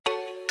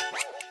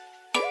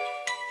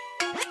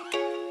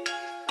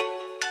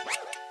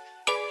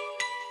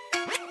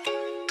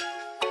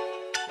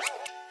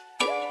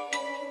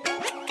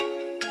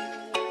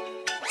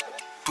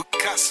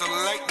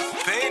select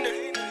painter.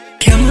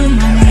 Count my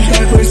money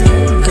backwards,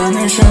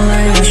 diamonds shine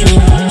like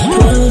astros.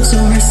 Plugs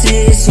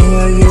overseas, so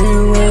I get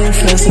it way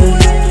faster.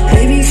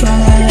 Baby, fly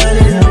my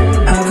ladder,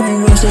 I bring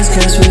versus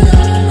castle.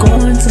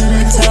 Going to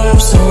the top,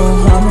 so I'm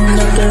climbing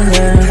up the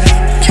ladder.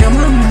 Count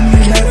my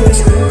money backwards,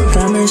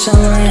 diamonds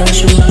shine like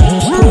astros.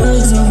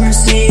 Plugs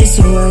overseas,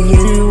 so I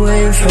get it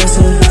way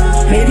faster.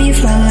 Baby,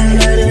 fly my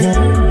ladder,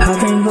 I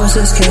bring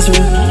versus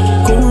castle.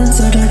 Going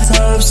to the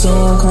top, so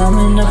I'm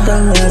climbing up the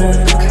ladder.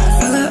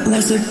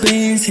 Lots of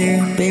bands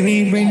here,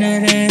 baby, bring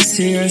that ass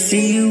here. I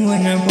see you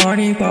in the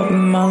party,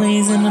 popping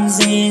mollies and them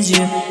zans,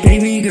 yeah.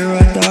 Baby girl,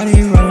 I thought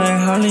it run like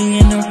Harley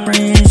and her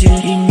friends,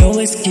 yeah. You know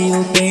it's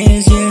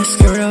KiyoBans, yeah.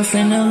 Skirt off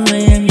in the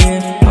lamb,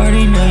 yeah.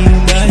 Already know you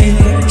got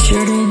it,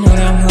 sure they know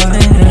that I'm hot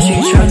and now she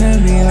tryna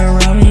be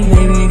around me,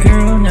 baby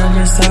girl. Now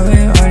just stop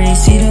it, already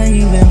see that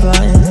you been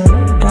plotting.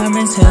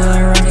 Diamonds hell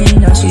like Rocky,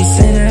 now she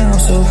say that I'm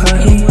so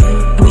cocky,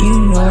 but you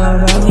know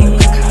about me.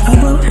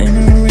 I'm up in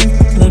the ring,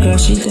 look how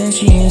she thinks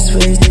she in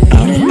space. I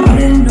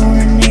didn't know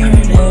her name,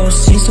 now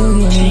she so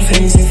give me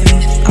face.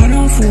 I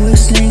don't fool with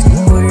snakes,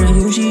 where's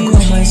Gucci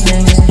on my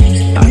snakes?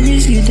 I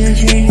just get the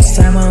cakes,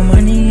 time my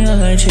money, I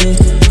like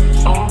chicks.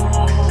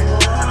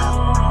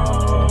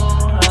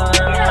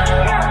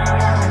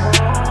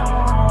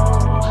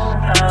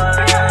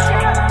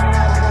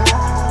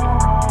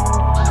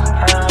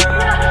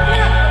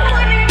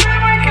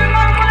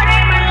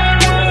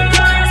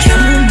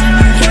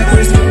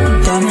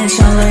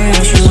 Shine like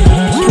astros.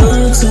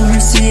 Plugs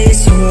overseas,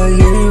 so I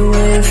get it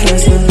way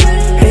faster.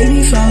 Baby,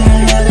 fly my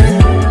ladder,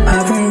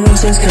 I bring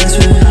versus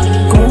castle.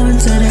 Going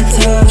to the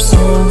top, so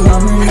I'm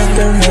climbing up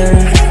the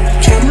ladder.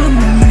 Count my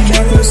money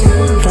backwards,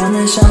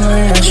 diamonds shine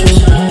like astros.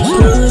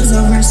 Plugs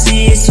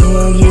overseas, so I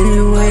get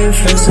it way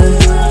faster.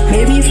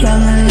 Baby, fly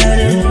my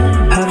ladder,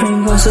 I bring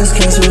versus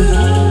castle.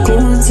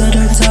 Going to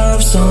the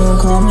top, so I'm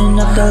climbing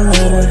up the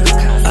ladder.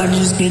 I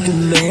just get the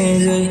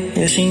bands, eh?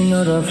 Yeah, she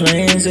know the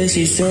plans, eh?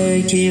 She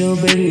said, Kiyo,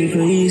 baby,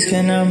 please,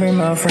 can I bring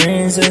my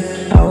friends,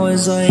 eh? I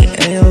was like,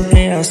 hey,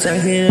 okay, I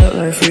stack it up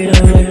like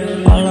freedom,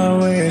 eh? All I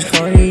wear is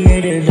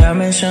Cartier, the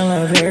diamonds shine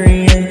like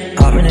Perrier.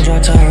 Hop in the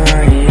drop top,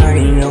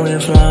 already know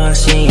it fly,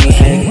 she,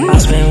 hey. I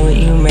spend what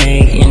you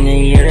make in the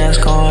year, that's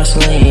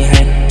costly,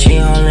 hey. She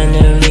all in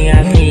the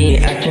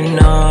VIP, acting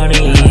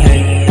naughty,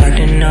 hey.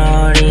 Acting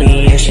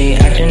naughty, yeah, she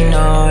acting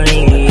naughty,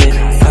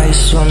 yeah.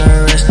 Ice on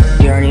the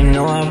wrist, you already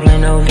know I play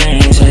no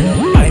games,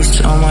 yeah.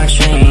 Ice on my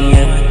chain,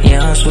 yeah.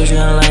 Yeah, I'm switching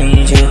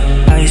lanes,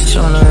 yeah. Ice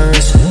on the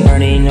wrist, you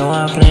already know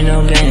I play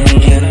no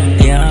games, yeah.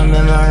 Yeah, I'm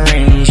in my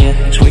range,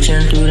 yeah.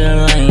 Switching through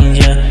the lanes,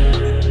 yeah.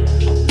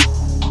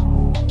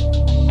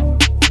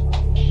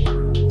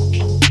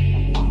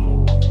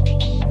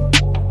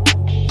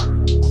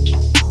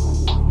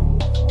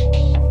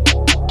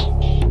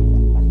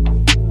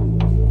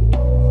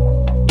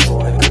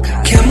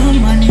 Count my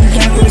money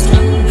backwards,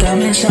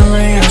 diamonds shine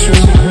like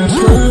astros.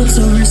 Plugs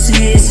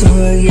overseas, so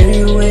I get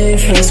it way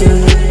faster.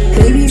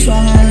 Baby, fly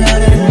my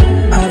ladder,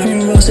 I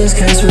bring versus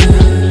castle.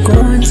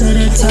 Going to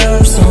the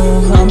top, so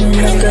I'm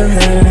climbing up the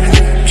ladder.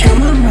 Count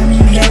my money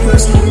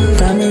backwards,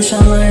 diamonds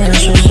shine like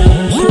astros.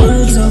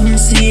 Plugs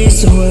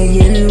overseas, so I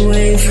get it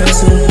way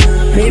faster.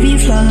 Baby,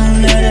 fly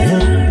my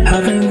ladder,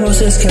 I bring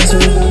versus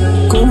castle.